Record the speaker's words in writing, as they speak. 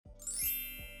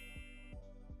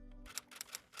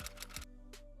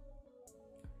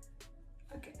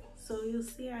So you'll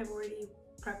see I've already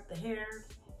prepped the hair,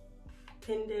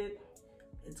 pinned it,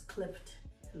 it's clipped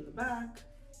in the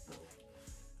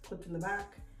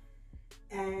back,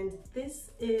 and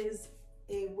this is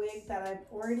a wig that I've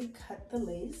already cut the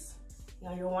lace.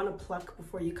 Now you'll want to pluck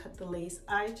before you cut the lace.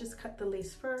 I just cut the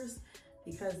lace first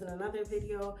because in another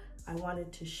video I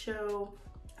wanted to show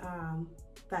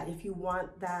that if you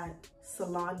want that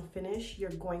salon finish,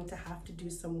 you're going to have to do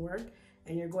some work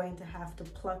and you're going to have to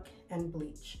pluck and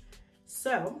bleach.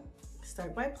 So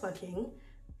start by plucking.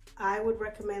 I would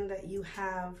recommend that you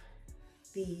have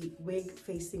the wig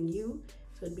facing you,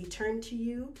 so it'd be turned to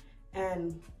you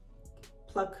and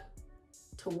pluck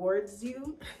towards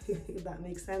you, if that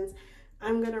makes sense.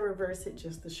 I'm gonna reverse it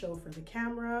just to show for the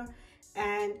camera,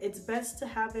 and it's best to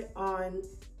have it on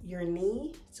your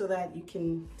knee so that you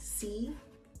can see.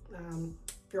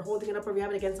 If you're holding it up or if you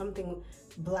have it against something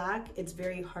black, it's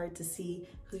very hard to see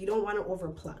because you don't want to over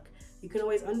pluck. You can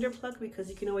always under pluck because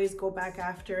you can always go back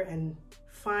after and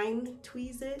fine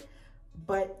tweeze it,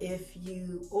 but if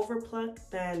you over pluck,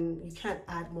 then you can't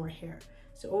add more hair.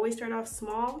 So always start off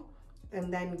small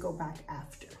and then go back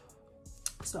after.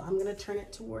 So I'm gonna turn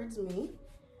it towards me,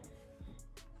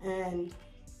 and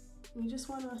you just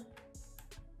wanna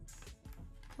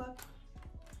pluck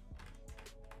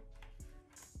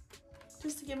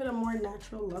just to give it a more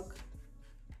natural look.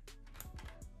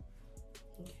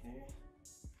 Okay.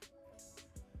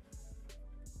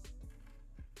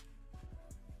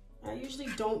 I usually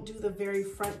don't do the very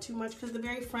front too much because the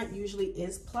very front usually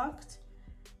is plucked.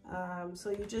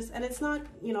 So you just, and it's not,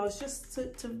 you know, it's just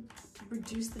to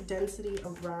reduce the density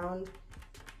around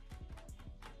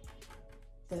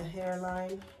the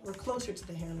hairline, or closer to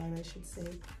the hairline, I should say.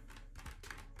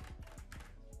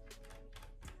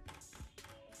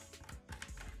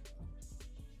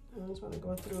 I just want to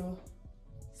go through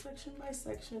section by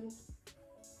section.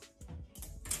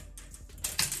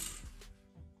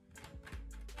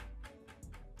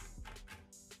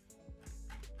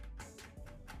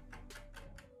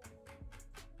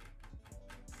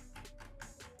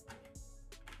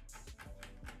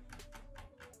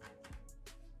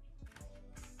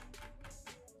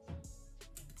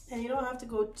 And you don't have to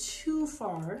go too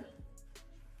far.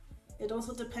 It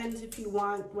also depends if you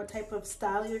want what type of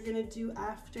style you're gonna do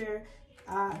after.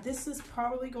 This is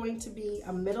probably going to be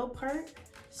a middle part,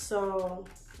 so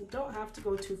you don't have to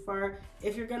go too far.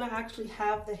 If you're gonna actually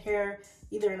have the hair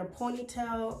either in a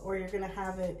ponytail or you're gonna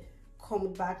have it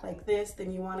combed back like this,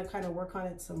 then you wanna kind of work on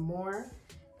it some more.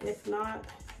 If not,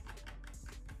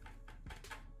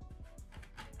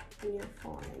 then you're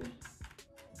fine.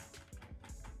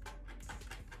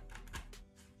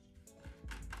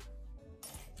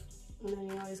 And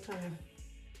then you always kind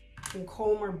of can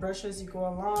comb or brush as you go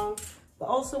along. But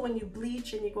also when you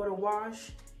bleach and you go to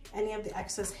wash, any of the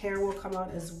excess hair will come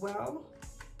out as well.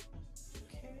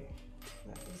 Okay,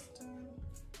 that is done.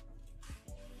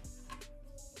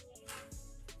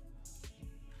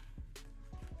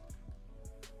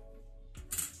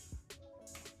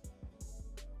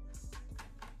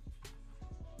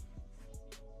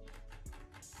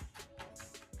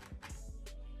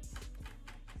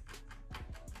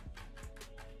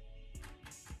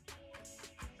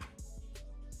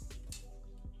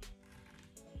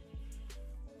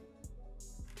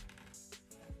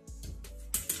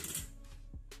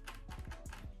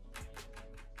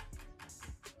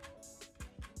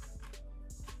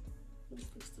 This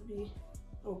looks to be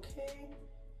okay.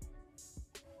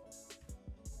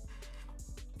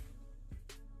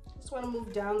 Just want to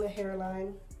move down the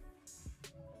hairline.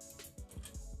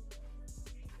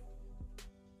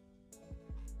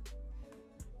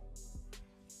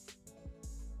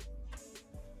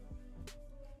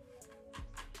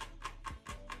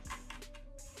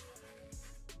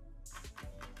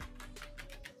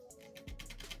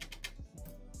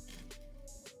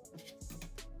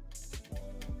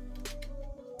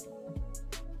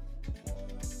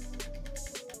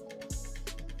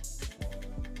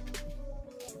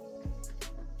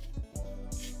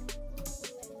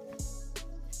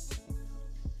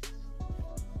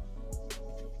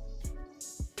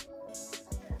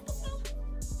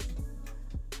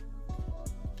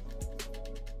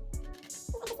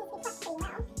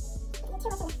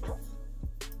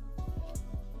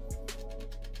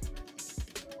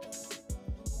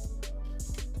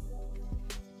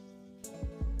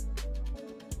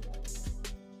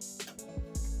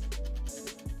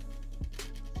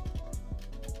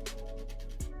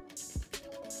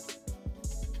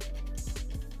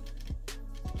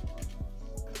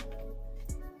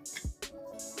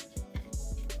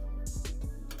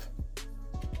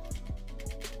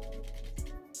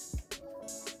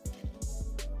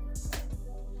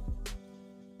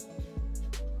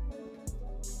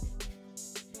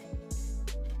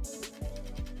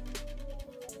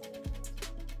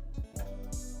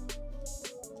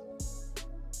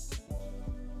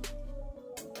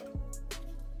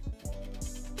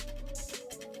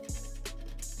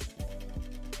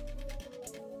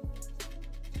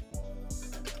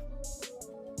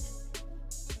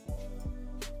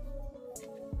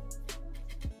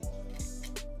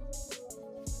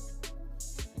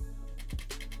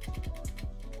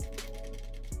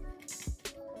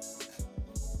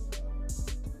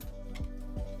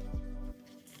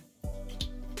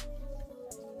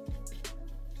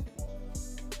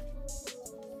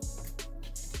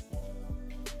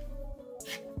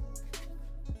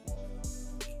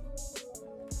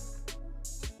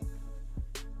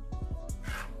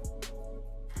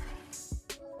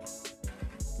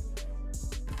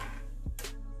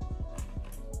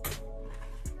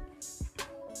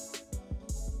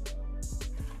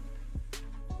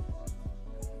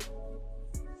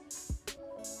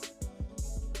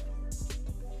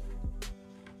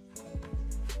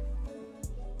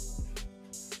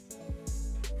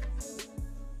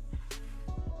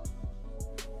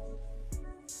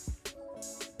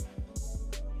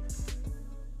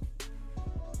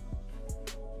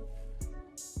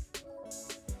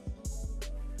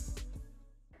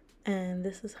 And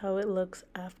this is how it looks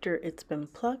after it's been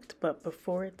plucked, but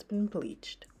before it's been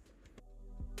bleached.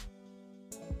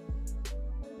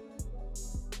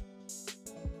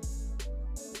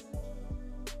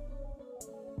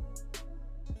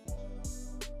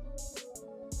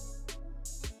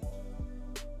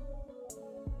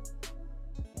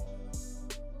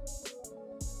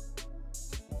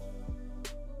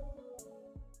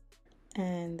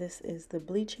 And this is the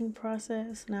bleaching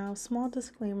process. Now, small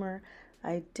disclaimer,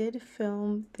 I did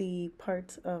film the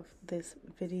parts of this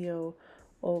video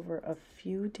over a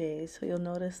few days, so you'll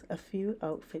notice a few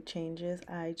outfit changes.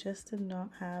 I just did not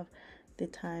have the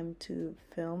time to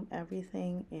film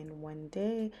everything in one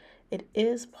day. It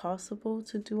is possible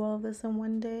to do all this in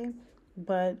one day,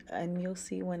 and you'll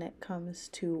see when it comes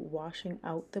to washing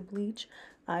out the bleach,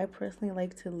 I personally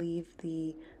like to leave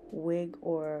the wig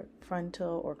or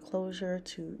frontal or closure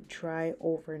to dry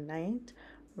overnight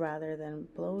rather than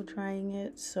blow drying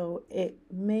it. So it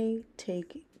may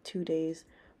take 2 days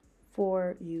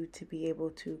for you to be able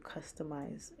to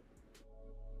customize.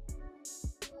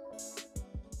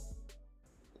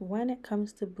 When it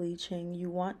comes to bleaching, you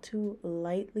want to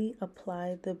lightly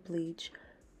apply the bleach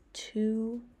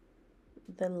to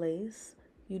the lace.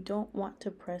 You don't want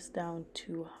to press down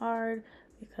too hard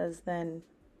because then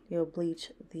you'll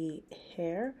bleach the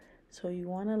hair. So you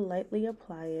want to lightly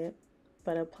apply it,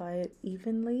 but apply it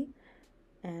evenly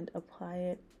and apply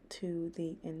it to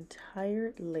the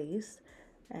entire lace.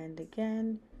 And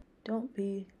again, don't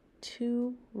be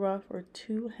too rough or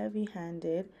too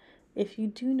heavy-handed. If you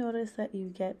do notice that you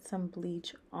get some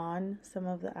bleach on some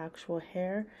of the actual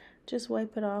hair, just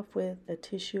wipe it off with a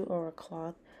tissue or a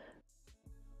cloth.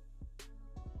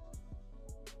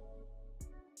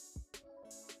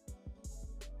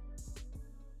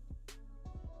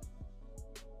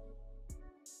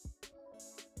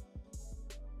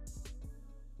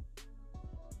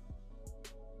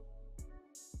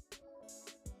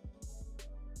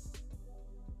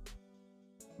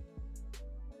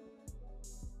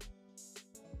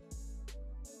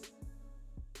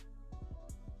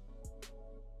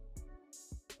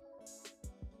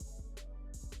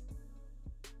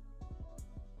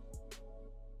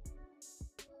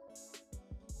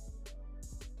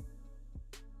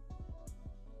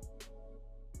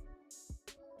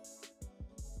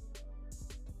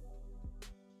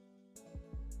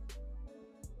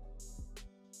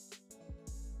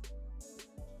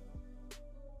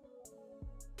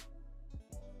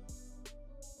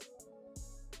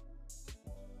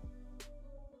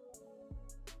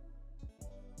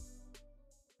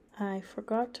 I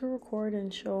forgot to record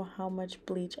and show how much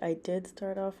bleach I did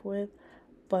start off with,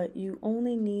 but you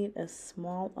only need a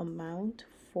small amount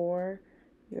for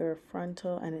your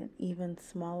frontal and an even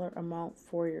smaller amount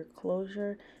for your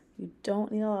closure. You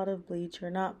don't need a lot of bleach. You're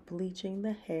not bleaching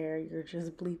the hair, you're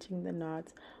just bleaching the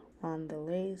knots on the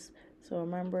lace. So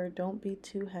remember, don't be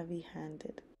too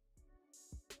heavy-handed.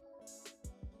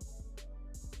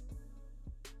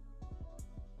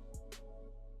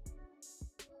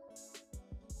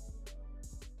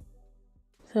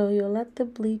 So you'll let the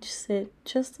bleach sit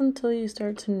just until you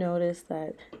start to notice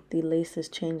that the lace is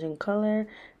changing color,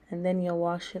 and then you'll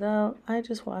wash it out. I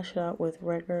just wash it out with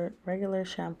regular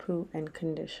shampoo and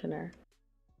conditioner.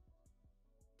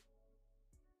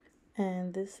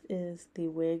 And this is the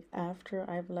wig after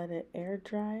I've let it air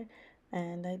dry,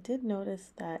 and I did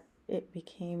notice that it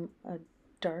became a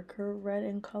darker red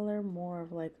in color, more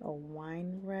of like a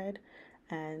wine red,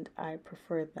 and I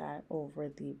prefer that over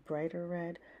the brighter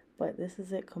red. But this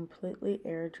is it completely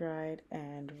air dried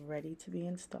and ready to be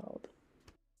installed.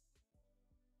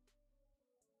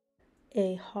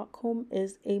 A hot comb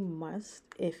is a must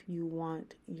if you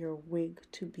want your wig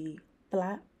to be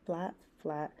flat, flat,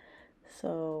 flat.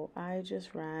 So I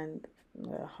just ran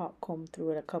the hot comb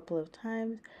through it a couple of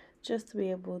times just to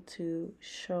be able to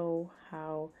show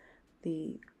how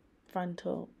the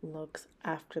frontal looks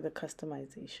after the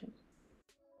customization.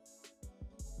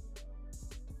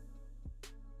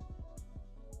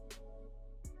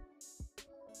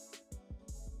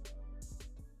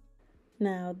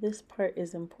 Now, this part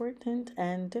is important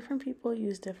and different people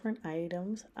use different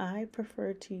items. I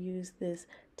prefer to use this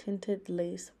tinted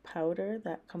lace powder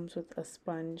that comes with a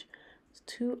sponge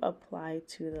to apply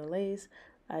to the lace.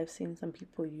 I've seen some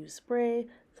people use spray,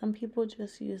 some people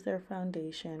just use their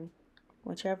foundation.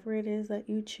 Whichever it is that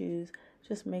you choose,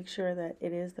 just make sure that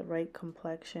it is the right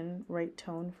complexion, right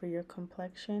tone for your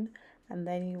complexion, and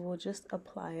then you will just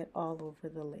apply it all over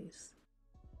the lace.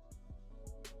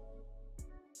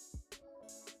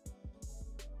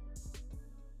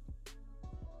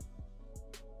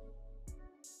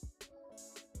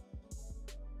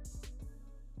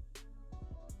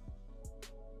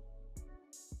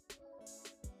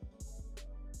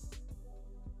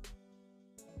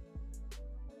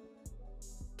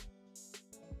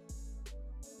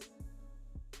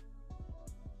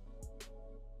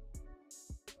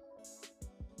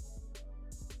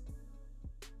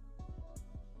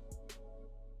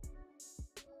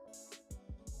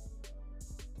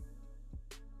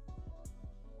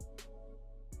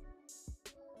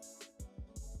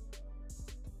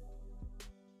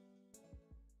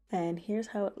 And here's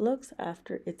how it looks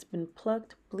after it's been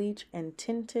plucked, bleached, and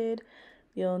tinted.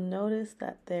 You'll notice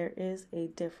that there is a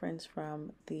difference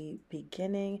from the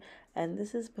beginning, and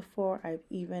this is before I've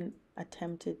even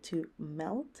attempted to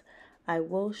melt. I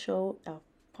will show a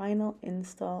final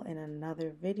install in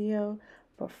another video,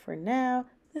 but for now,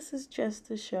 this is just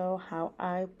to show how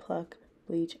I pluck,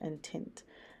 bleach, and tint.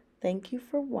 Thank you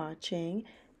for watching.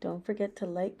 Don't forget to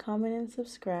like, comment, and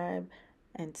subscribe,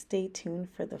 and stay tuned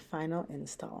for the final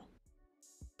install.